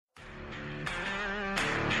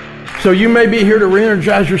So you may be here to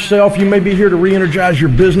re-energize yourself. You may be here to re-energize your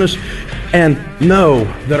business. And know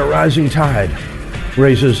that a rising tide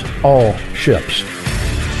raises all ships.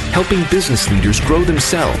 Helping business leaders grow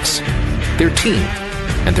themselves, their team,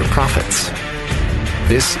 and their profits.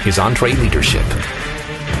 This is EntreLeadership.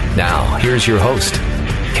 Now, here's your host,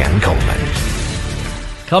 Ken Coleman.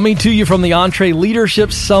 Coming to you from the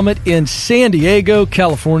EntreLeadership Summit in San Diego,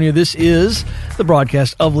 California. This is the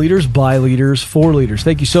broadcast of Leaders by Leaders for Leaders.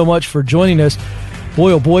 Thank you so much for joining us.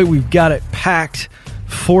 Boy, oh boy, we've got it packed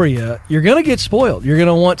for you. You're going to get spoiled. You're going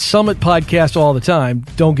to want Summit podcast all the time.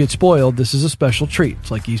 Don't get spoiled. This is a special treat. It's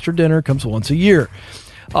like Easter dinner, comes once a year.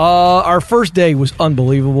 Our first day was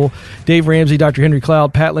unbelievable. Dave Ramsey, Dr. Henry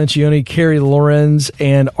Cloud, Pat Lencioni, Carrie Lorenz,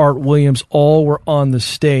 and Art Williams all were on the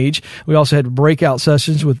stage. We also had breakout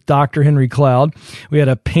sessions with Dr. Henry Cloud. We had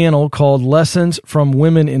a panel called Lessons from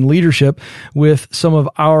Women in Leadership with some of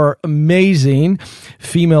our amazing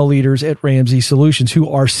female leaders at Ramsey Solutions who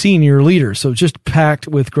are senior leaders. So just packed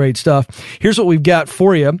with great stuff. Here's what we've got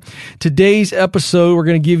for you. Today's episode, we're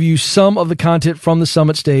going to give you some of the content from the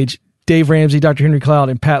Summit stage. Dave Ramsey, Dr. Henry Cloud,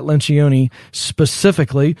 and Pat Lencioni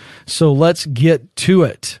specifically. So let's get to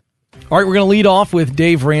it. All right, we're going to lead off with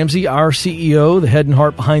Dave Ramsey, our CEO, the head and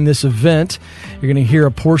heart behind this event. You're going to hear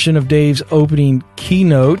a portion of Dave's opening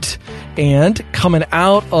keynote. And coming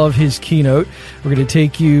out of his keynote, we're going to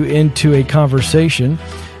take you into a conversation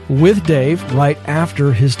with Dave right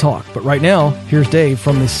after his talk. But right now, here's Dave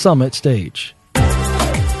from the Summit stage.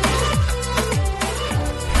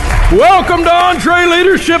 Welcome to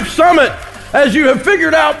EntreLeadership Summit. As you have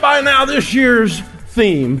figured out by now, this year's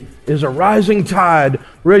theme is a rising tide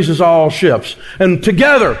raises all ships. And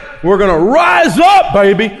together, we're going to rise up,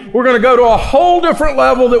 baby. We're going to go to a whole different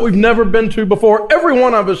level that we've never been to before. Every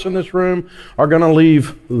one of us in this room are going to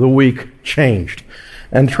leave the week changed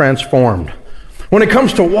and transformed. When it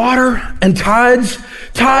comes to water and tides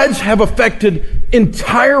have affected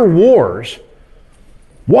entire wars.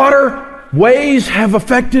 Waterways have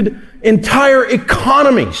affected entire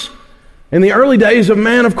economies. In the early days of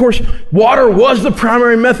man, of course, water was the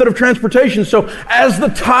primary method of transportation. So as the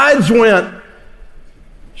tides went,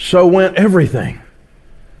 so went everything.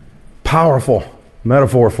 Powerful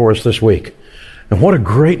metaphor for us this week. And what a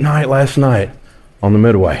great night last night on the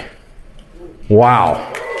Midway. Wow.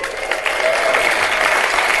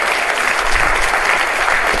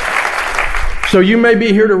 So you may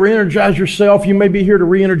be here to re-energize yourself. You may be here to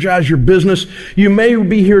re-energize your business. You may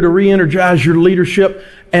be here to re-energize your leadership.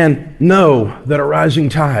 And know that a rising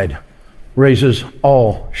tide raises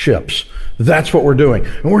all ships. That's what we're doing.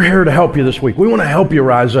 And we're here to help you this week. We want to help you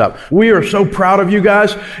rise up. We are so proud of you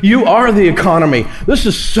guys. You are the economy. This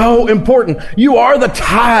is so important. You are the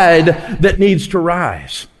tide that needs to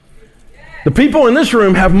rise. The people in this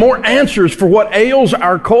room have more answers for what ails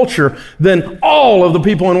our culture than all of the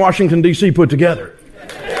people in Washington, D.C. put together.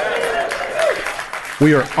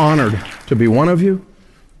 We are honored to be one of you.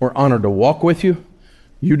 We're honored to walk with you.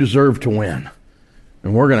 You deserve to win.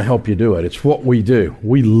 And we're going to help you do it. It's what we do.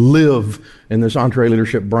 We live in this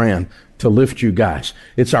EntreLeadership brand to lift you guys.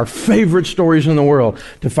 It's our favorite stories in the world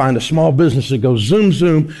to find a small business that goes zoom,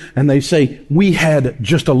 zoom, and they say, we had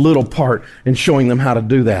just a little part in showing them how to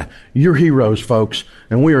do that. You're heroes, folks,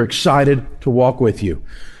 and we are excited to walk with you.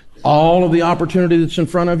 All of the opportunity that's in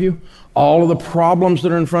front of you, all of the problems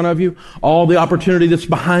that are in front of you, all the opportunity that's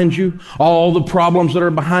behind you, all the problems that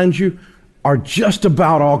are behind you are just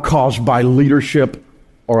about all caused by leadership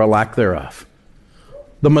or a lack thereof.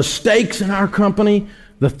 The mistakes in our company,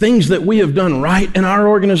 the things that we have done right in our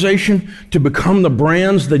organization to become the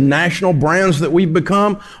brands, the national brands that we've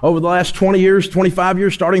become over the last 20 years, 25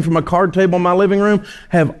 years, starting from a card table in my living room,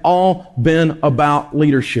 have all been about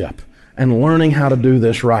leadership and learning how to do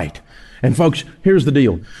this right. And folks, here's the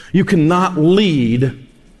deal. You cannot lead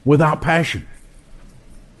without passion.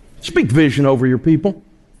 Speak vision over your people.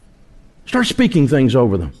 Start speaking things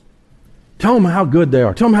over them. Tell them how good they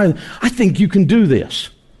are. Tell them how, I think you can do this.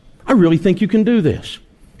 I really think you can do this.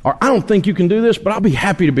 Or I don't think you can do this, but I'll be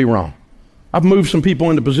happy to be wrong. I've moved some people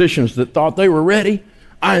into positions that thought they were ready.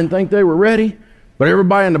 I didn't think they were ready, but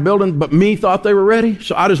everybody in the building but me thought they were ready.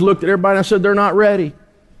 So I just looked at everybody and I said, they're not ready.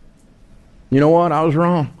 You know what? I was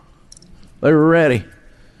wrong. They were ready.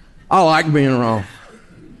 I like being wrong.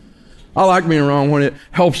 I like being wrong when it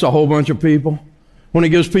helps a whole bunch of people. When it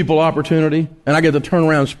gives people opportunity, and I get to turn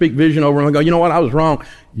around and speak vision over them and go, you know what, I was wrong.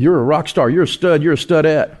 You're a rock star. You're a stud. You're a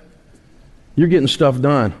studette. You're getting stuff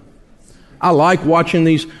done. I like watching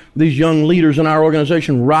these young leaders in our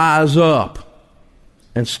organization rise up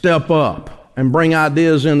and step up and bring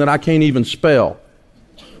ideas in that I can't even spell.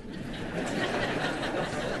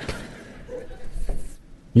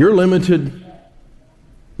 You're limited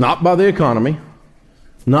not by the economy,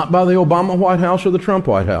 not by the Obama White House or the Trump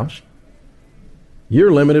White House.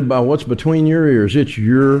 You're limited by what's between your ears. It's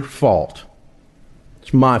your fault.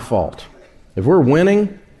 It's my fault. If we're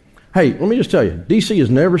winning, hey, let me just tell you, DC has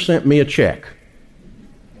never sent me a check.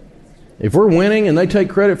 If we're winning and they take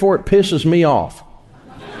credit for it, pisses me off.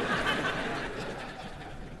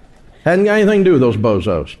 Hadn't got anything to do with those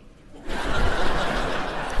bozos.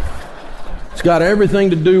 It's got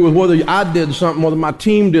everything to do with whether I did something, whether my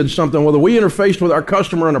team did something, whether we interfaced with our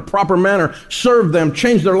customer in a proper manner, served them,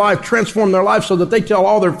 changed their life, transformed their life so that they tell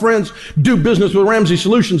all their friends, do business with Ramsey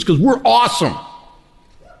Solutions because we're awesome.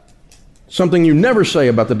 Something you never say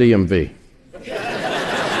about the DMV.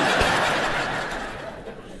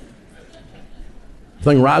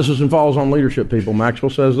 Thing rises and falls on leadership, people.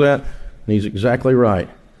 Maxwell says that, and he's exactly right.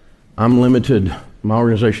 I'm limited. My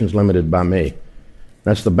organization's limited by me.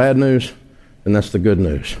 That's the bad news. And that's the good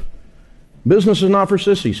news. Business is not for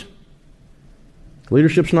sissies.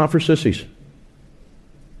 Leadership's not for sissies.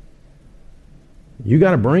 You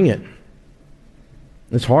got to bring it.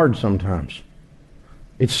 It's hard sometimes.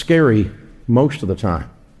 It's scary most of the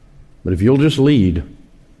time. But if you'll just lead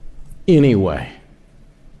anyway,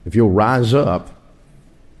 if you'll rise up,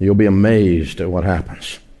 you'll be amazed at what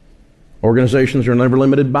happens. Organizations are never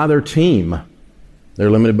limited by their team.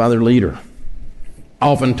 They're limited by their leader. I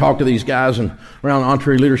often talk to these guys and around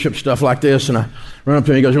EntreLeadership stuff like this, and I run up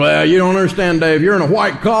to him and he goes, well, you don't understand, Dave. You're in a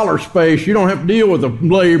white-collar space. You don't have to deal with the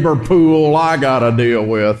labor pool I got to deal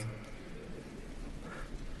with.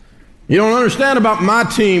 You don't understand about my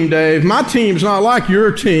team, Dave. My team's not like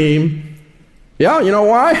your team. Yeah, you know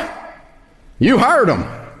why? You hired them.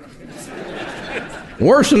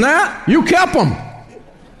 Worse than that, you kept them.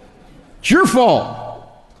 It's your fault.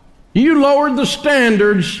 You lowered the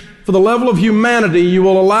standards for the level of humanity you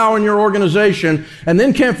will allow in your organization, and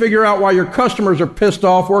then can't figure out why your customers are pissed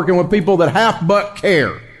off working with people that half but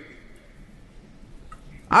care.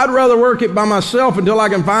 I'd rather work it by myself until I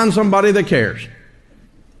can find somebody that cares.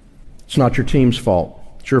 It's not your team's fault.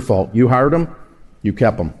 It's your fault. You hired them. You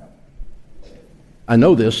kept them. I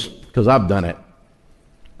know this because I've done it.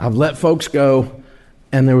 I've let folks go,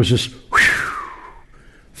 and there was this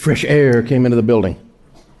fresh air came into the building,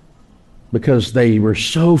 because they were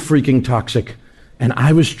so freaking toxic, and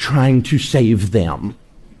I was trying to save them.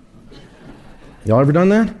 Y'all ever done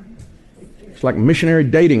that? It's like missionary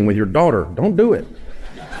dating with your daughter. Don't do it.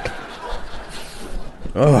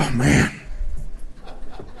 Oh, man.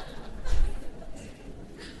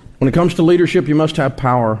 When it comes to leadership, you must have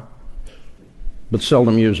power, but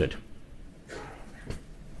seldom use it.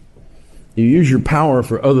 You use your power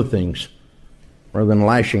for other things rather than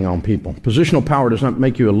lashing on people. Positional power does not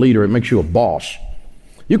make you a leader, it makes you a boss.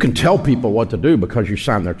 You can tell people what to do because you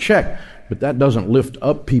sign their check, but that doesn't lift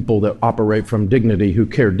up people that operate from dignity, who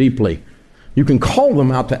care deeply. You can call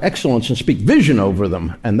them out to excellence and speak vision over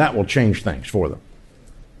them, and that will change things for them.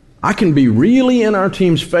 I can be really in our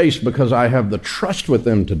team's face because I have the trust with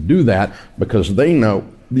them to do that, because they know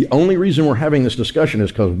the only reason we're having this discussion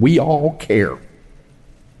is because we all care.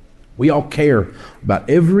 We all care about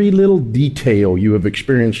every little detail you have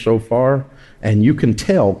experienced so far, and you can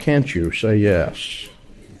tell, can't you? Say yes.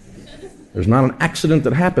 There's not an accident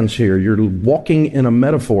that happens here. You're walking in a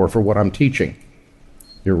metaphor for what I'm teaching.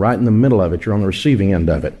 You're right in the middle of it. You're on the receiving end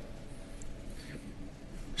of it.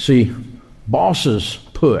 See, bosses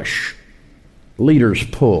push, leaders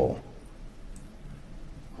pull.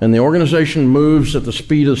 And the organization moves at the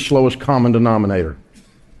speed of the slowest common denominator.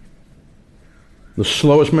 The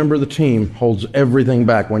slowest member of the team holds everything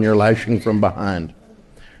back when you're lashing from behind.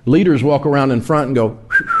 Leaders walk around in front and go,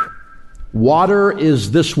 water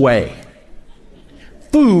is this way.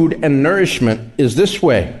 Food and nourishment is this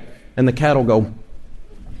way. And the cattle go.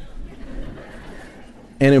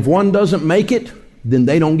 And if one doesn't make it, then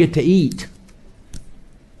they don't get to eat.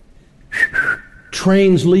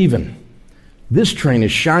 Train's leaving. This train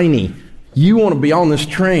is shiny. You want to be on this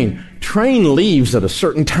train. Train leaves at a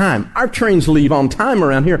certain time. Our trains leave on time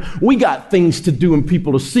around here. We got things to do and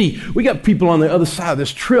people to see. We got people on the other side of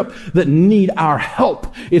this trip that need our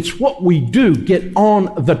help. It's what we do. Get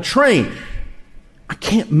on the train. I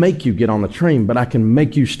can't make you get on the train, but I can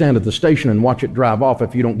make you stand at the station and watch it drive off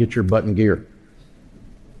if you don't get your butt in gear.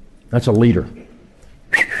 That's a leader.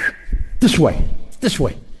 This way, this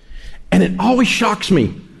way. And it always shocks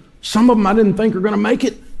me. Some of them I didn't think are going to make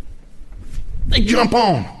it. They jump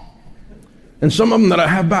on. And some of them that I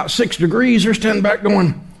have about 6 degrees are standing back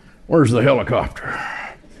going, where's the helicopter?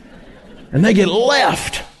 And they get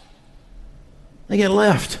left. They get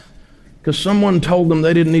left because someone told them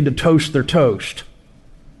they didn't need to toast their toast.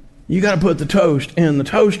 You got to put the toast in the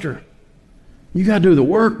toaster. You got to do the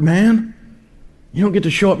work, man. You don't get to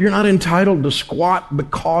show up. You're not entitled to squat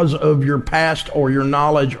because of your past or your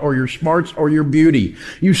knowledge or your smarts or your beauty.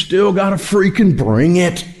 You still got to freaking bring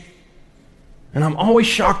it. And I'm always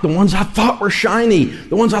shocked, the ones I thought were shiny,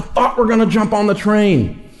 the ones I thought were going to jump on the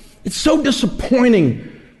train. It's so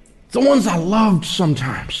disappointing. The ones I loved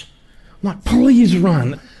sometimes. I'm like, please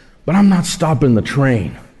run. But I'm not stopping the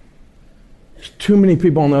train. There's too many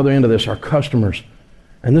people on the other end of this, our customers.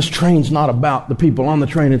 And this train's not about the people on the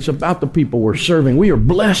train. It's about the people we're serving. We are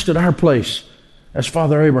blessed at our place, as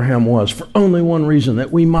Father Abraham was, for only one reason,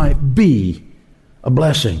 that we might be a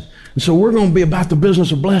blessing. And so we're going to be about the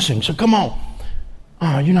business of blessing. So come on.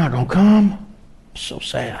 Oh, you're not going to come? I'm so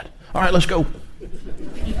sad. All right, let's go.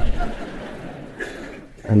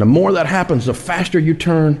 And the more that happens, the faster you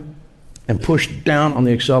turn and push down on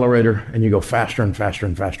the accelerator, and you go faster and faster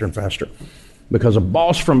and faster and faster. Because a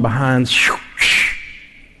boss from behind,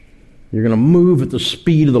 you're going to move at the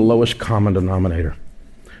speed of the lowest common denominator.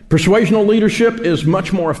 Persuasional leadership is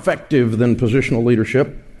much more effective than positional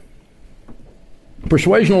leadership.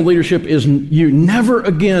 Persuasional leadership is you never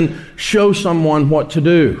again show someone what to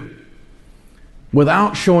do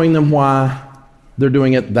without showing them why they're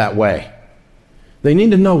doing it that way. They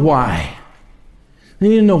need to know why. They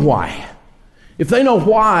need to know why. If they know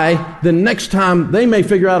why, then next time they may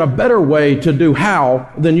figure out a better way to do how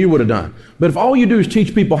than you would have done. But if all you do is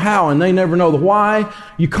teach people how and they never know the why,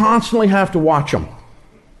 you constantly have to watch them.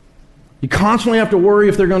 You constantly have to worry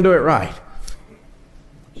if they're going to do it right.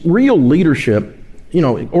 Real leadership,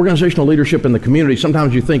 organizational leadership in the community,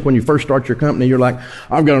 sometimes you think when you first start your company, you're like,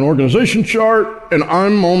 I've got an organization chart and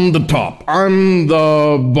I'm on the top. I'm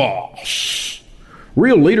the boss.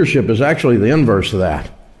 Real leadership is actually the inverse of that.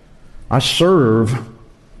 I serve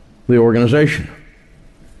the organization.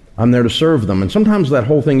 I'm there to serve them. And sometimes that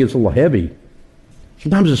whole thing gets a little heavy.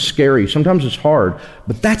 Sometimes it's scary. Sometimes it's hard.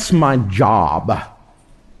 But that's my job.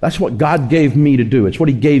 That's what God gave me to do. It's what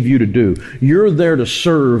He gave you to do. You're there to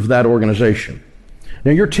serve that organization.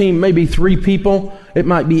 Now, your team may be 3 people. It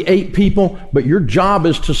might be 8 people. But your job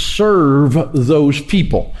is to serve those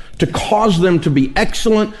people, to cause them to be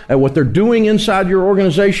excellent at what they're doing inside your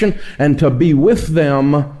organization, and to be with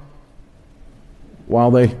them while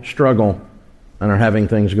they struggle and are having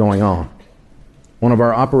things going on. One of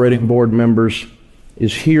our operating board members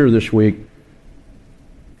is here this week,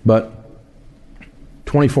 but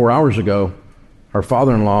 24 hours ago, her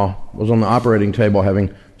father-in-law was on the operating table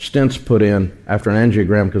having stents put in after an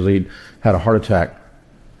angiogram because he'd had a heart attack.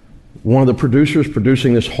 One of the producers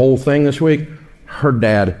producing this whole thing this week, her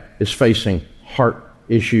dad is facing heart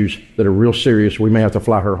issues that are real serious. We may have to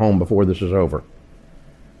fly her home before this is over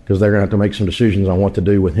because they're going to have to make some decisions on what to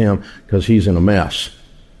do with him because he's in a mess.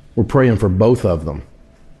 We're praying for both of them.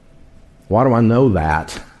 Why do I know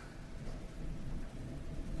that?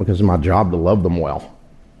 Because it's my job to love them well.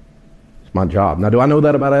 It's my job. Now, do I know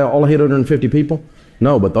that about all 850 people?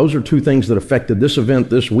 No, but those are 2 things that affected this event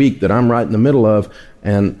this week that I'm right in the middle of,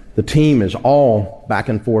 and the team is all back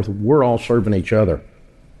and forth. We're all serving each other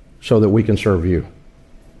so that we can serve you.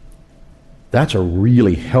 That's a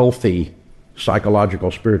really healthy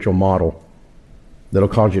psychological, spiritual model that'll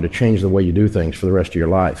cause you to change the way you do things for the rest of your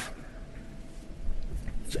life.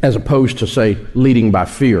 As opposed to, say, leading by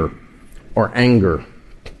fear or anger.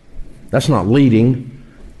 That's not leading.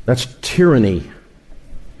 That's tyranny.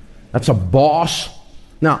 That's a boss.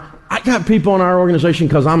 Now, I got people in our organization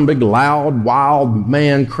because I'm a big, loud, wild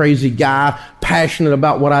man, crazy guy, passionate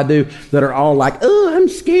about what I do, that are all like, oh, I'm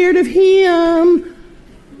scared of him.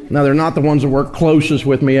 Now, they're not the ones that work closest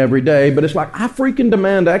with me every day, but it's like, I freaking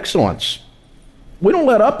demand excellence. We don't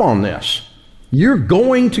let up on this. You're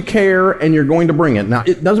going to care and you're going to bring it. Now,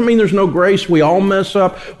 it doesn't mean there's no grace. We all mess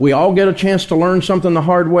up. We all get a chance to learn something the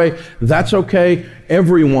hard way. That's okay.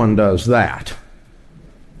 Everyone does that.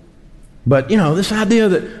 But, this idea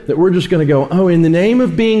that we're just going to go, oh, in the name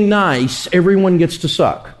of being nice, everyone gets to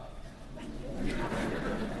suck.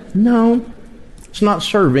 No, it's not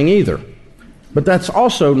serving either. But that's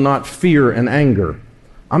also not fear and anger.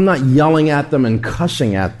 I'm not yelling at them and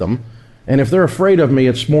cussing at them. And if they're afraid of me,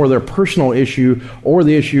 it's more their personal issue or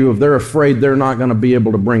the issue of they're afraid they're not going to be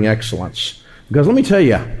able to bring excellence. Because let me tell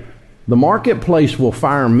you, the marketplace will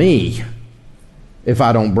fire me if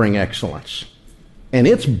I don't bring excellence. And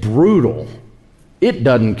it's brutal. It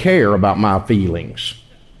doesn't care about my feelings.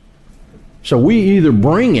 So we either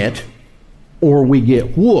bring it or we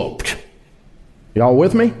get whooped. Y'all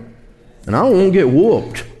with me? And I don't want to get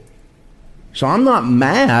whooped. So I'm not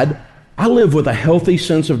mad. I live with a healthy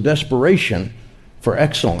sense of desperation for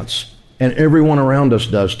excellence And everyone around us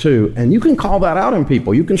does too. And you can call that out in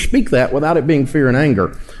people. You can speak that without it being fear and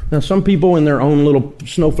anger. Now, some people in their own little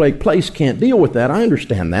snowflake place can't deal with that. I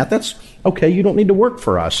understand that. That's okay. You don't need to work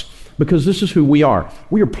for us because this is who we are.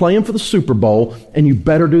 We are playing for the Super Bowl, and you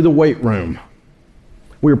better do the weight room.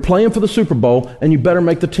 We are playing for the Super Bowl, and you better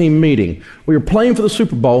make the team meeting. We are playing for the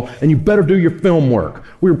Super Bowl, and you better do your film work.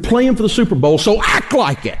 We are playing for the Super Bowl, so act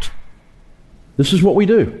like it. This is what we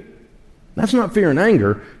do. That's not fear and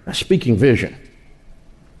anger. That's speaking vision.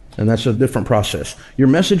 And that's a different process. Your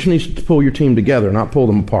message needs to pull your team together, not pull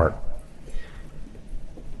them apart.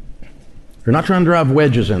 You're not trying to drive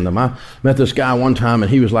wedges in them. I met this guy one time, and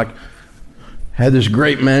he was like, had this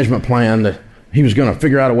great management plan that he was going to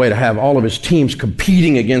figure out a way to have all of his teams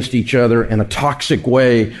competing against each other in a toxic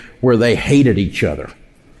way where they hated each other.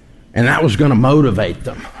 And that was going to motivate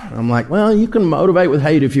them. I'm like, well, you can motivate with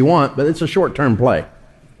hate if you want, but it's a short-term play.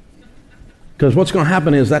 Because what's going to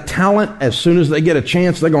happen is that talent, as soon as they get a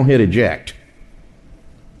chance, they're going to hit eject.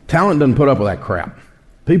 Talent doesn't put up with that crap.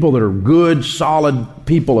 People that are good, solid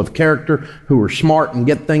people of character who are smart and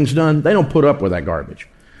get things done, they don't put up with that garbage.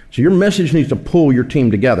 So your message needs to pull your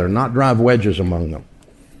team together, not drive wedges among them.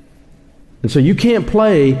 And so you can't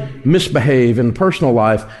misbehave in personal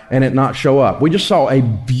life and it not show up. We just saw a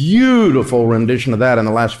beautiful rendition of that in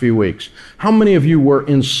the last few weeks. How many of you were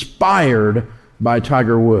inspired by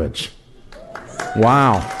Tiger Woods?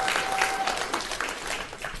 Wow.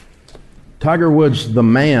 Tiger Woods, the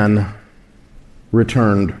man,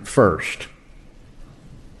 returned first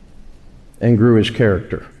and grew his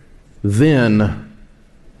character. Then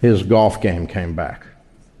his golf game came back.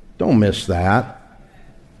 Don't miss that.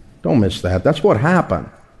 Don't miss that. That's what happened.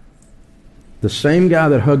 The same guy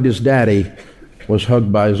that hugged his daddy was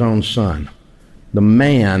hugged by his own son. The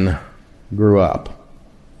man grew up.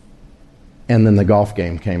 And then the golf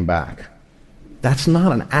game came back. That's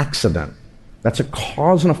not an accident. That's a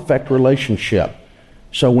cause and effect relationship.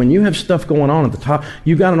 So when you have stuff going on at the top,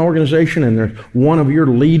 you've got an organization and one of your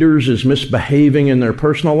leaders is misbehaving in their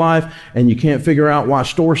personal life and you can't figure out why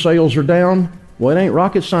store sales are down, well, it ain't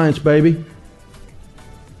rocket science, baby.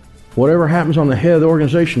 Whatever happens on the head of the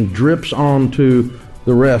organization drips onto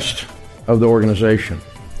the rest of the organization.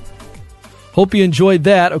 Hope you enjoyed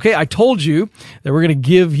that. Okay, I told you that we're going to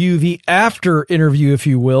give you the after interview, if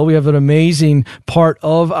you will. We have an amazing part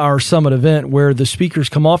of our summit event where the speakers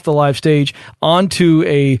come off the live stage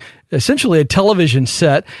onto essentially a television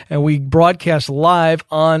set, and we broadcast live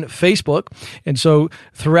on Facebook. And so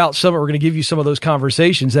throughout Summit, we're going to give you some of those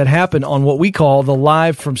conversations that happen on what we call the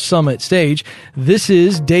Live from Summit stage. This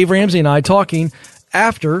is Dave Ramsey and I talking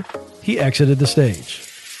after he exited the stage.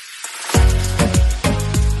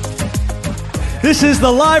 This is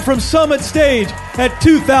the Live from Summit stage at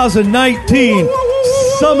 2019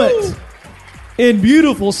 Summit in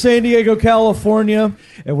beautiful San Diego, California.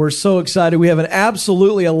 And we're so excited. We have an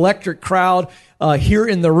absolutely electric crowd here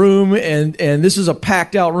in the room. And this is a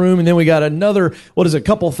packed out room. And then we got another,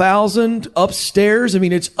 couple thousand upstairs. I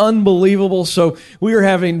mean, it's unbelievable. So we are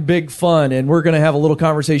having big fun. And we're going to have a little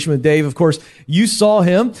conversation with Dave. Of course, you saw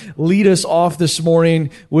him lead us off this morning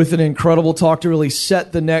with an incredible talk to really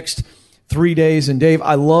set the next 3 days. And Dave,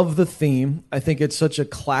 I love the theme. I think it's such a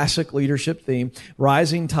classic leadership theme.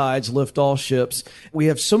 Rising tides lift all ships. We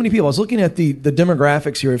have so many people. I was looking at the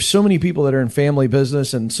demographics here. We have so many people that are in family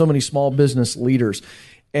business and so many small business leaders.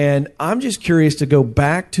 And I'm just curious to go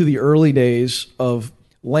back to the early days of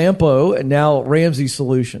Lampo and now Ramsey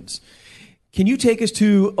Solutions. Can you take us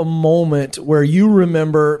to a moment where you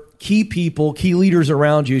remember key people, key leaders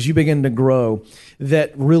around you as you begin to grow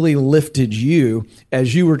that really lifted you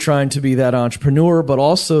as you were trying to be that entrepreneur, but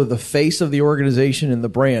also the face of the organization and the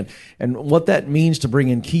brand, and what that means to bring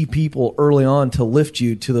in key people early on to lift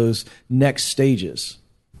you to those next stages?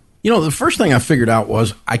 You know, the first thing I figured out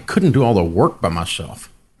was I couldn't do all the work by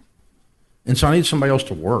myself. And so I needed somebody else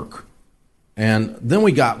to work. And then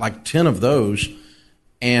we got like 10 of those.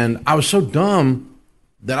 And I was so dumb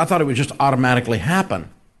that I thought it would just automatically happen.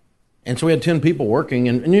 And so we had 10 people working.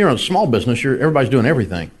 And you're in a small business, everybody's doing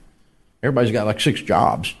everything. Everybody's got like 6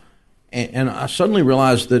 jobs. And I suddenly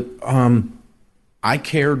realized that I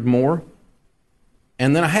cared more.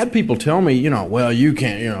 And then I had people tell me, well, you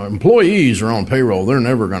can't, employees are on payroll. They're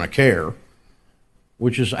never going to care,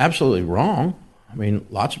 which is absolutely wrong. I mean,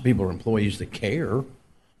 lots of people are employees that care.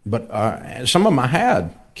 But some of them I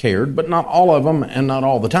had cared, but not all of them and not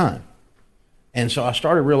all the time. And so I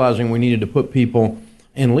started realizing we needed to put people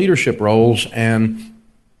in leadership roles, and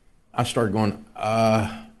I started going,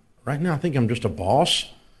 right now I think I'm just a boss,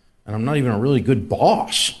 and I'm not even a really good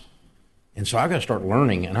boss. And so I got to start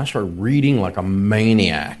learning, and I started reading like a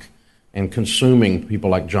maniac. and consuming people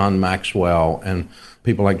like John Maxwell and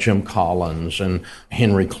people like Jim Collins and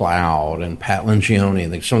Henry Cloud and Pat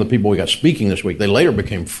Lencioni, some of the people we got speaking this week, they later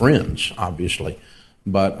became friends, obviously.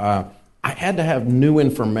 But I had to have new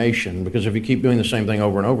information, because if you keep doing the same thing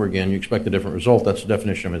over and over again, you expect a different result. That's the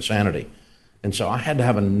definition of insanity. And so I had to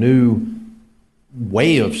have a new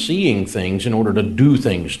way of seeing things in order to do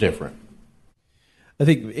things different. I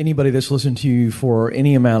think anybody that's listened to you for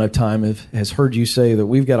any amount of time has heard you say that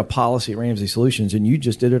we've got a policy at Ramsey Solutions, and you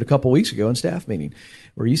just did it a couple weeks ago in staff meeting,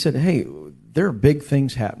 where you said, hey, there are big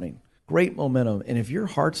things happening, great momentum, and if your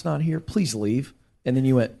heart's not here, please leave. And then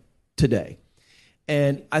you went, today.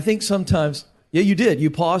 And I think sometimes, yeah, you did. You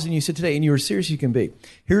paused and you said today, and you were serious you can be.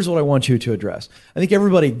 Here's what I want you to address. I think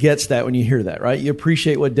everybody gets that when you hear that, right? You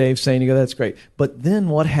appreciate what Dave's saying. You go, that's great. But then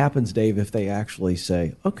what happens, Dave, if they actually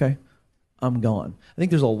say, okay, I'm gone? I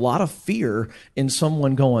think there's a lot of fear in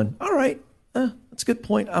someone going, all right, that's a good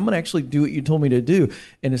point. I'm going to actually do what you told me to do.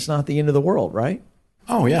 And it's not the end of the world, right?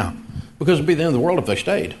 Oh, yeah. Because it'd be the end of the world if they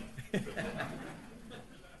stayed.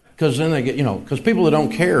 Because then they get, because people that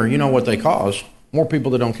don't care, what they cause? More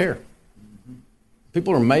people that don't care.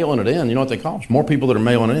 People are mailing it in. You know what they cause? More people that are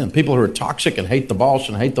mailing it in. People who are toxic and hate the boss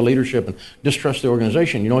and hate the leadership and distrust the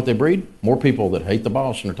organization. You know what they breed? More people that hate the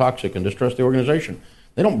boss and are toxic and distrust the organization.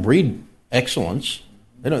 They don't breed excellence.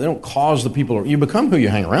 They don't cause the people. You become who you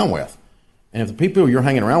hang around with. And if the people you're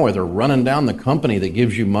hanging around with are running down the company that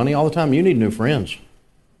gives you money all the time, you need new friends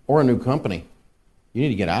or a new company. You need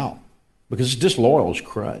to get out, because it's disloyal as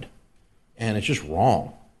crud, and it's just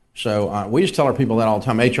wrong. So we just tell our people that all the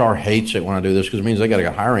time. HR hates it when I do this, because it means they got to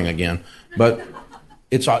get hiring again. But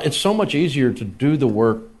it's so much easier to do the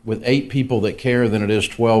work with 8 people that care than it is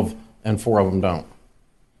 12 and 4 of them don't.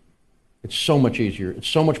 It's so much easier. It's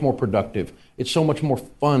so much more productive. It's so much more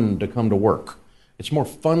fun to come to work. It's more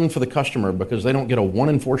fun for the customer, because they don't get a 1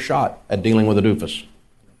 in 4 shot at dealing with a doofus.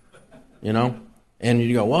 And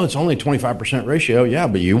you go, well, it's only a 25% ratio. Yeah,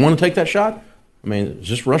 but you want to take that shot? I mean, is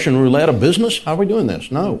this Russian roulette a business? How are we doing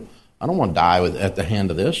this? No, I don't want to die at the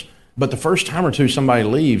hand of this. But the first time or two somebody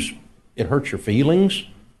leaves, it hurts your feelings,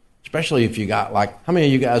 especially if you got, how many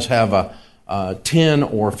of you guys have 10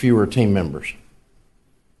 or fewer team members?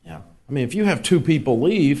 Yeah. I mean, if you have 2 people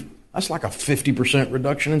leave, that's like a 50%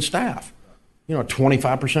 reduction in staff, a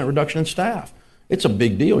 25% reduction in staff. It's a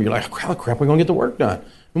big deal. You're like, how the crap are we going to get the work done?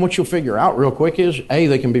 And what you'll figure out real quick is, A,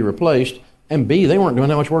 they can be replaced, and B, they weren't doing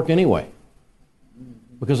that much work anyway,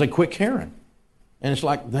 because they quit caring. And it's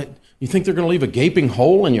like that. You think they're going to leave a gaping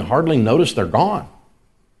hole, and you hardly notice they're gone.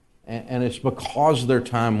 And it's because their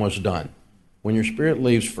time was done. When your spirit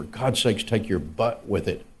leaves, for God's sakes, take your butt with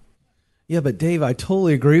it. Yeah, but Dave, I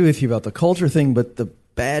totally agree with you about the culture thing, but the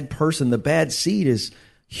bad person, the bad seed is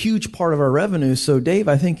a huge part of our revenue. So, Dave,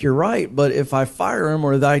 I think you're right. But if I fire them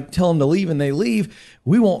or I tell them to leave and they leave,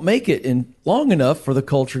 we won't make it in long enough for the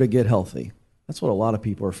culture to get healthy. That's what a lot of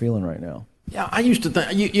people are feeling right now. Yeah, I used to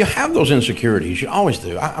think, you have those insecurities. You always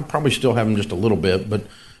do. I probably still have them just a little bit. But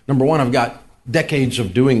number one, I've got decades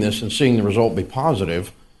of doing this and seeing the result be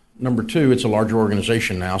positive. Number two, it's a larger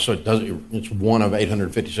organization now, so it's one of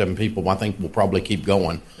 857 people. I think we'll probably keep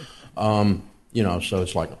going. So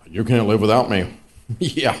it's like, you can't live without me.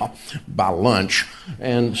 Yeah, by lunch.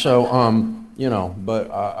 And so,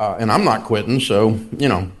 and I'm not quitting, so,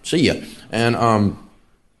 see ya. And,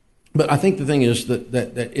 but I think the thing is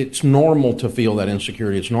that it's normal to feel that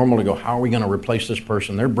insecurity. It's normal to go, how are we going to replace this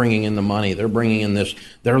person? They're bringing in the money. They're bringing in this.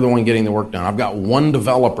 They're the one getting the work done. I've got one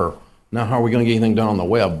developer. Now how are we going to get anything done on the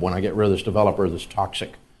web when I get rid of this developer that's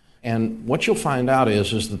toxic? And what you'll find out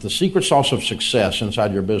is that the secret sauce of success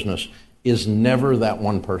inside your business is never that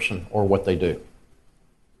one person or what they do.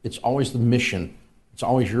 It's always the mission. It's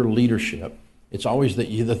always your leadership. It's always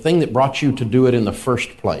the thing that brought you to do it in the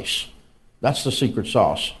first place. That's the secret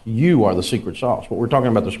sauce. You are the secret sauce. What we're talking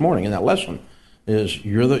about this morning in that lesson is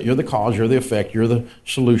you're the cause, you're the effect, you're the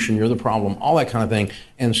solution, you're the problem, all that kind of thing.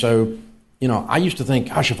 And so, I used to think,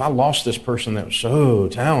 gosh, if I lost this person that was so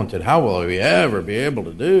talented, how will we ever be able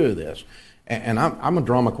to do this? And I'm a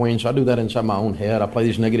drama queen, so I do that inside my own head. I play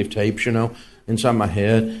these negative tapes, inside my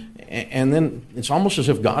head. And then it's almost as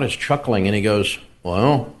if God is chuckling, and he goes,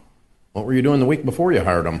 well, what were you doing the week before you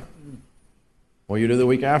hired him? What will you do the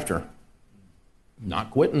week after?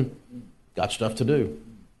 Not quitting. Got stuff to do.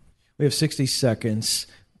 We have 60 seconds.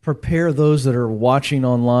 Prepare those that are watching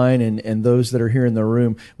online and those that are here in the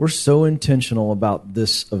room. We're so intentional about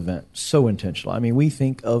this event. So intentional. I mean, we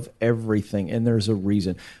think of everything, and there's a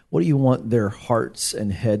reason. What do you want their hearts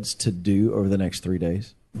and heads to do over the next 3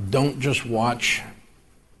 days? Don't just watch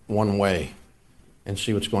one way and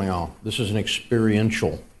see what's going on. This is an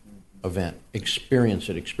experiential event. Experience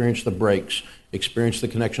it. Experience the breaks. Experience the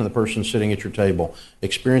connection of the person sitting at your table.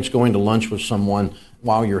 Experience going to lunch with someone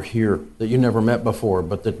while you're here that you never met before,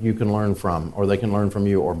 but that you can learn from, or they can learn from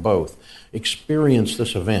you, or both. Experience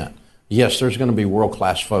this event. Yes, there's going to be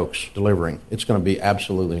world-class folks delivering. It's going to be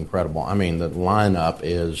absolutely incredible. I mean, the lineup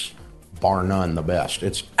is bar none the best.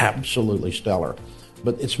 It's absolutely stellar.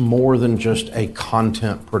 But it's more than just a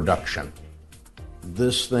content production.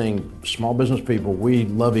 This thing, small business people, we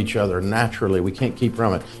love each other naturally. We can't keep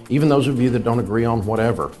from it. Even those of you that don't agree on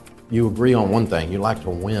whatever, you agree on one thing. You like to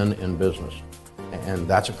win in business. And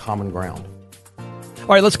that's a common ground. All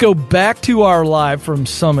right, let's go back to our live from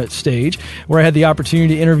Summit stage, where I had the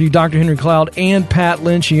opportunity to interview Dr. Henry Cloud and Pat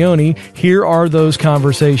Lencioni. Here are those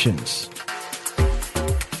conversations.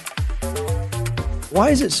 Why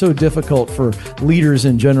is it so difficult for leaders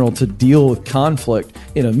in general to deal with conflict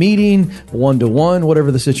in a meeting, one-to-one,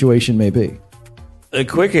 whatever the situation may be? The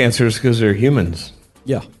quick answer is because they're humans.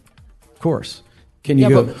 Yeah, of course. Can you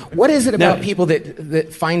go? But what is it about people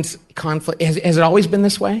that finds conflict? Has it always been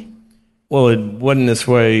this way? Well, it wasn't this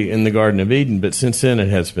way in the Garden of Eden, but since then it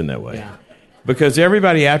has been that way. Yeah. Because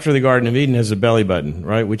everybody after the Garden of Eden has a belly button,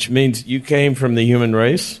 right? Which means you came from the human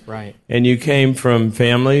race. Right. And you came from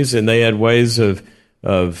families, and they had ways of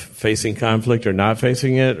facing conflict or not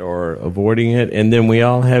facing it or avoiding it. And then we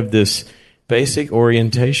all have this basic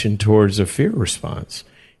orientation towards a fear response.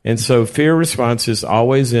 And so fear responses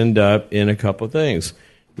always end up in a couple of things.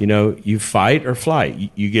 You know, you fight or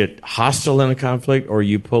flight. You get hostile in a conflict, or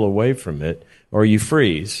you pull away from it, or you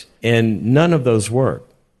freeze. And none of those work.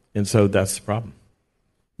 And so that's the problem.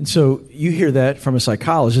 And so you hear that from a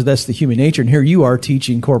psychologist, that's the human nature. And here you are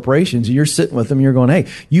teaching corporations, and you're sitting with them, and you're going, hey,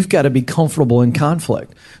 you've got to be comfortable in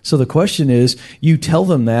conflict. So the question is, you tell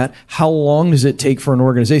them that, how long does it take for an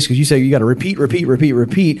organization? Because you say you got to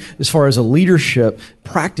repeat as far as a leadership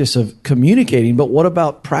practice of communicating. But what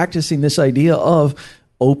about practicing this idea of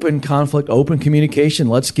open conflict, open communication?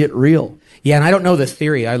 Let's get real. Yeah, and I don't know the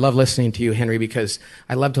theory. I love listening to you, Henry, because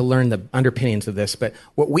I love to learn the underpinnings of this. But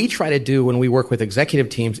what we try to do when we work with executive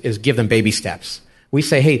teams is give them baby steps. We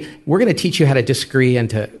say, hey, we're going to teach you how to disagree and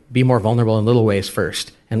to be more vulnerable in little ways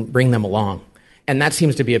first and bring them along. And that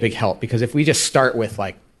seems to be a big help, because if we just start with,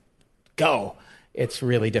 like, go, it's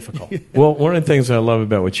really difficult. Well, one of the things I love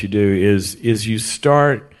about what you do is you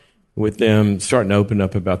start with them starting to open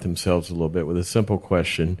up about themselves a little bit with a simple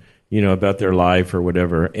question, you know, about their life or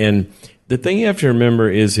whatever. And the thing you have to remember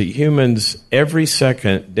is that humans, every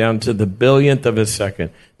second, down to the billionth of a second,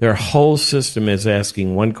 their whole system is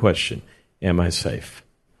asking one question: am I safe?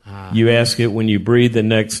 You ask it when you breathe the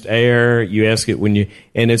next air. You ask it when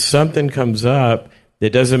and if something comes up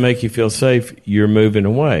that doesn't make you feel safe, you're moving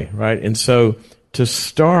away, right? And so to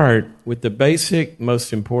start with the basic,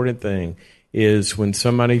 most important thing is when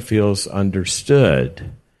somebody feels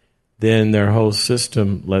understood, then their whole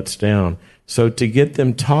system lets down. So to get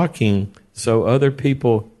them talking so other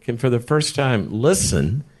people can, for the first time,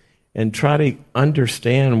 listen and try to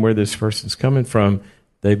understand where this person's coming from,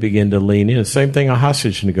 they begin to lean in. Same thing a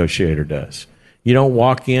hostage negotiator does. You don't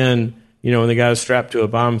walk in, you know, when the guy's strapped to a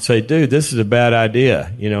bomb and say, dude, this is a bad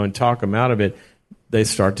idea, you know, and talk them out of it. They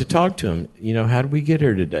start to talk to him. You know, how did we get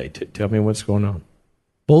here today? Tell me what's going on.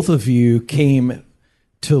 Both of you came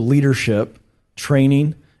to leadership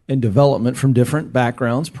training and development from different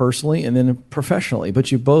backgrounds, personally and then professionally.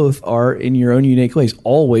 But you both are, in your own unique ways,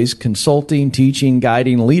 always consulting, teaching,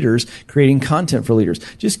 guiding leaders, creating content for leaders.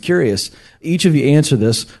 Just curious, each of you answer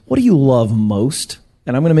this. What do you love most?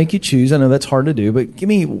 And I'm going to make you choose. I know that's hard to do, but give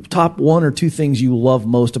me top one or two things you love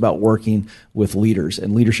most about working with leaders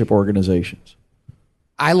and leadership organizations.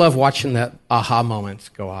 I love watching the aha moments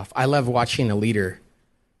go off. I love watching a leader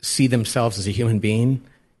see themselves as a human being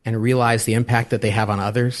and realize the impact that they have on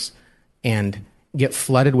others and get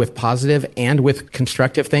flooded with positive and with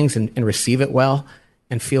constructive things and receive it well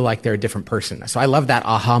and feel like they're a different person. So I love that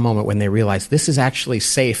aha moment when they realize this is actually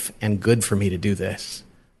safe and good for me to do this.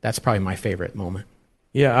 That's probably my favorite moment.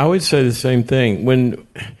 Yeah, I would say the same thing. When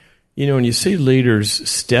you see leaders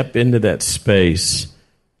step into that space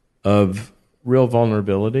of real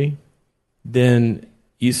vulnerability, then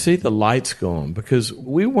you see the lights go on, because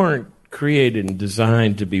we weren't created and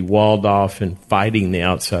designed to be walled off and fighting the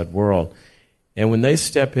outside world. And when they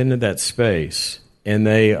step into that space and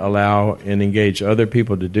they allow and engage other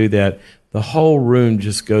people to do that, the whole room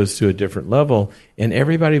just goes to a different level, and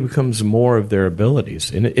everybody becomes more of their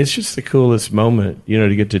abilities. And it's just the coolest moment,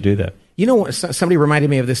 to get to do that. You know what? Somebody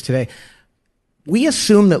reminded me of this today. We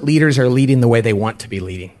assume that leaders are leading the way they want to be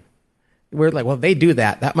leading. We're like, well, they do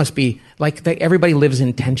that. That must be like everybody lives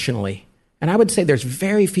intentionally. And I would say there's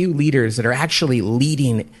very few leaders that are actually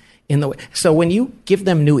leading So when you give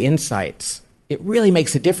them new insights, it really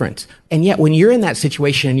makes a difference. And yet when you're in that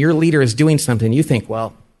situation and your leader is doing something, you think,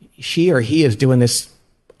 well, she or he is doing this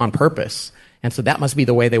on purpose. And so that must be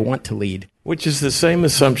the way they want to lead. Which is the same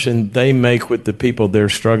assumption they make with the people they're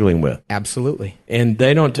struggling with. Absolutely. And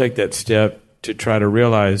they don't take that step to try to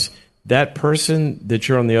realize that person that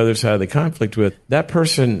you're on the other side of the conflict with, that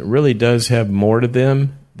person really does have more to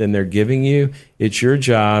them than they're giving you. It's your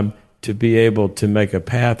job to be able to make a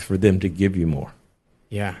path for them to give you more.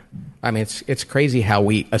 Yeah. I mean, it's crazy how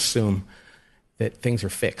we assume that things are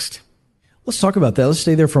fixed. Let's talk about that. Let's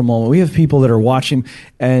stay there for a moment. We have people that are watching,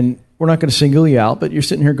 and we're not going to single you out, but you're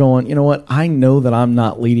sitting here going, you know what? I know that I'm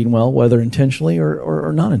not leading well, whether intentionally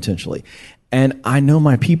or not intentionally. And I know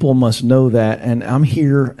my people must know that, and I'm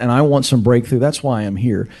here, and I want some breakthrough. That's why I'm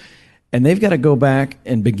here. And they've got to go back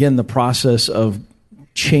and begin the process of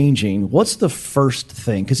changing. What's the first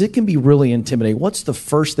thing? Because it can be really intimidating. What's the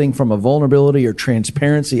first thing from a vulnerability or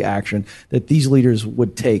transparency action that these leaders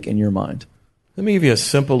would take in your mind? Let me give you a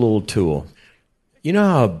simple little tool. You know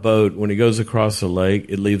how a boat, when it goes across a lake,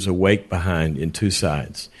 it leaves a wake behind in two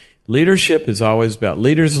sides. Leadership is always about,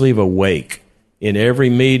 leaders leave a wake. In every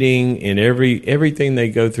meeting, in everything they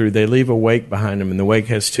go through, they leave a wake behind them, and the wake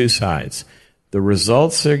has two sides. The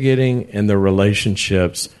results they're getting and the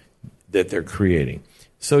relationships that they're creating.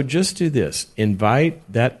 So just do this.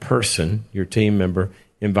 Invite that person, your team member,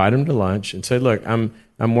 invite them to lunch and say, look, I'm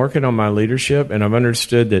working on my leadership, and I've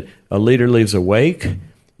understood that a leader leaves a wake.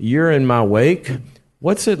 You're in my wake.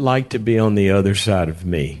 What's it like to be on the other side of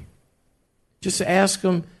me? Just ask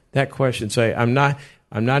them that question. Say, I'm not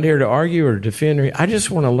here to argue or defend. I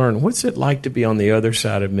just want to learn, what's it like to be on the other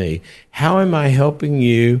side of me? How am I helping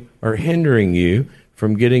you or hindering you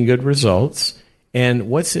from getting good results? And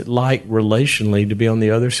what's it like relationally to be on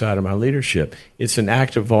the other side of my leadership? It's an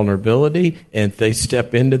act of vulnerability, and if they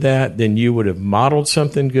step into that, then you would have modeled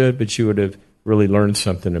something good, but you would have really learned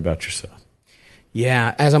something about yourself.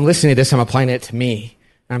 Yeah, as I'm listening to this, I'm applying it to me.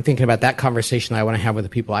 I'm thinking about that conversation that I want to have with the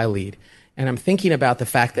people I lead. And I'm thinking about the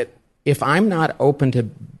fact that if I'm not open to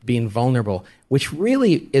being vulnerable, which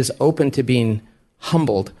really is open to being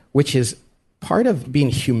humbled, which is part of being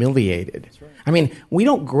humiliated. Right. I mean, we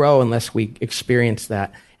don't grow unless we experience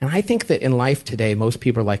that. And I think that in life today, most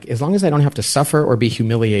people are like, as long as I don't have to suffer or be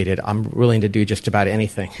humiliated, I'm willing to do just about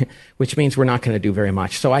anything, which means we're not going to do very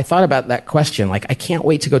much. So I thought about that question, like, I can't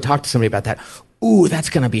wait to go talk to somebody about that. Ooh, that's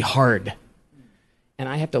going to be hard. And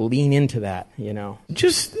I have to lean into that, you know.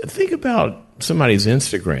 Just think about somebody's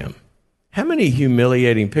Instagram. How many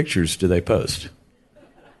humiliating pictures do they post?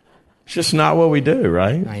 It's just not what we do,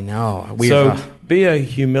 right? I know. So be a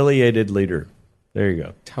humiliated leader. There you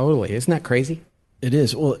go. Totally. Isn't that crazy? It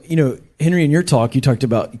is. Well, you know, Henry, in your talk, you talked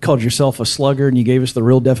about, you called yourself a sluggard, and you gave us the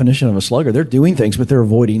real definition of a sluggard. They're doing things, but they're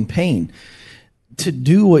avoiding pain. To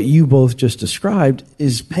do what you both just described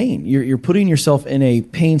is pain. You're putting yourself in a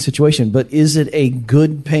pain situation, but is it a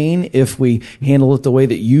good pain if we handle it the way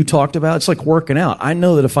that you talked about? It's like working out. I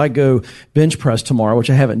know that if I go bench press tomorrow, which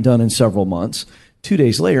I haven't done in several months, 2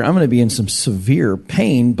 days later, I'm going to be in some severe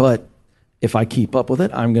pain, but if I keep up with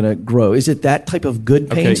it, I'm going to grow. Is it that type of good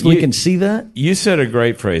pain so we can see that? You said a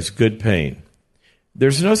great phrase, good pain.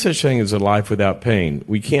 There's no such thing as a life without pain.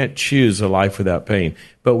 We can't choose a life without pain,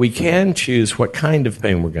 but we can choose what kind of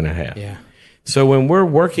pain we're going to have. Yeah. So when we're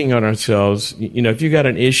working on ourselves, you know, if you got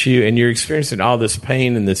an issue and you're experiencing all this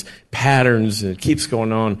pain and this patterns and it keeps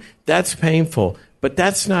going on, that's painful, but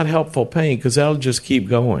that's not helpful pain because that'll just keep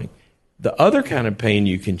going. The other kind of pain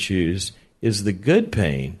you can choose is the good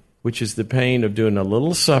pain, which is the pain of doing a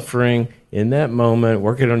little suffering in that moment,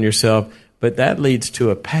 working on yourself, but that leads to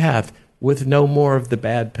a path with no more of the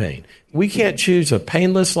bad pain. We can't choose a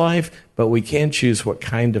painless life, but we can choose what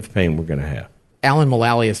kind of pain we're going to have. Alan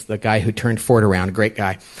Mullally is the guy who turned Ford around, a great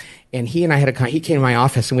guy. And he and I he came to my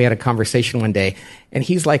office and we had a conversation one day. And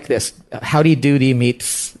he's like this, Howdy Doody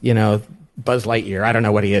meets, you know, Buzz Lightyear. I don't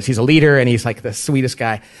know what he is. He's a leader and he's like the sweetest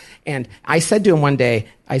guy. And I said to him one day,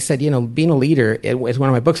 I said, you know, being a leader, it's one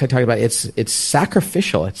of my books I talked about, it's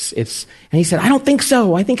sacrificial. And he said, I don't think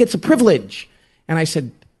so. I think it's a privilege. And I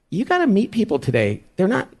said, you got to meet people today. They're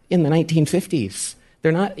not in the 1950s.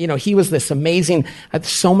 They're not, you know, he was this amazing,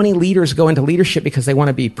 so many leaders go into leadership because they want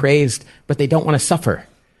to be praised, but they don't want to suffer.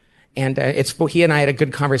 And he and I had a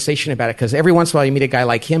good conversation about it because every once in a while you meet a guy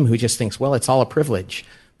like him who just thinks, well, it's all a privilege.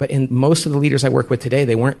 But in most of the leaders I work with today,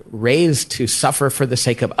 they weren't raised to suffer for the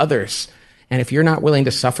sake of others. And if you're not willing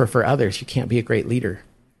to suffer for others, you can't be a great leader.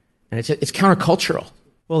 And it's countercultural.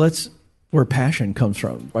 Well, that's where passion comes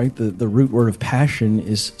from, right? The root word of passion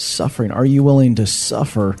is suffering. Are you willing to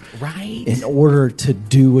suffer in order to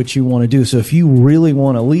do what you want to do? So if you really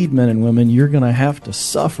want to lead men and women, you're going to have to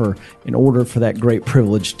suffer in order for that great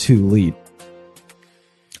privilege to lead.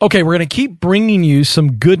 Okay, we're going to keep bringing you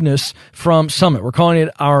some goodness from Summit. We're calling it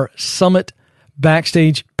our Summit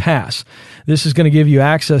Backstage Pass. This is going to give you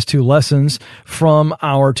access to lessons from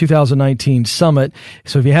our 2019 Summit.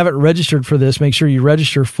 So if you haven't registered for this, make sure you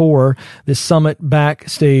register for this Summit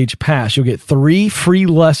Backstage Pass. You'll get 3 free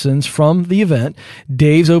lessons from the event: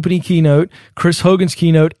 Dave's opening keynote, Chris Hogan's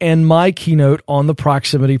keynote, and my keynote on the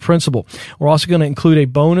proximity principle. We're also going to include a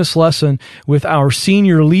bonus lesson with our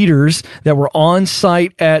senior leaders that were on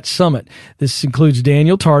site at Summit. This includes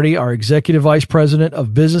Daniel Tardy, our Executive Vice President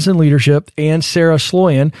of Business and Leadership, and Sarah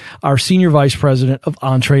Sloyan, our Senior Vice President of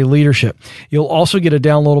EntreLeadership. You'll also get a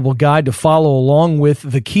downloadable guide to follow along with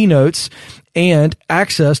the keynotes and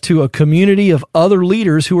access to a community of other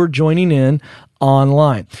leaders who are joining in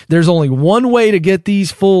online. There's only one way to get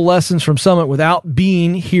these full lessons from Summit without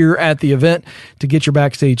being here at the event. To get your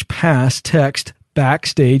Backstage Pass, text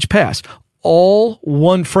Backstage Pass. All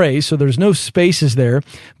one phrase, so there's no spaces there.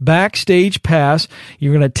 Backstage Pass.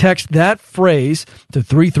 You're going to text that phrase to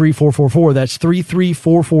 33444. That's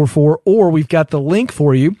 33444. Or we've got the link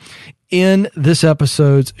for you in this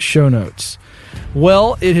episode's show notes.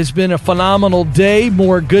 Well, it has been a phenomenal day.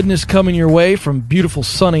 More goodness coming your way from beautiful,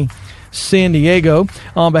 sunny San Diego.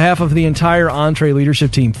 On behalf of the entire EntreLeadership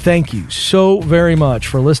team, thank you so very much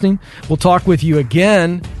for listening. We'll talk with you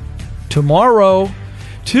again tomorrow.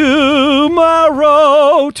 Tomorrow,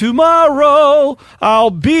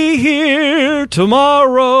 I'll be here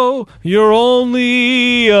tomorrow. You're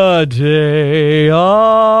only a day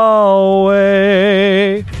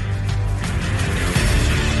away.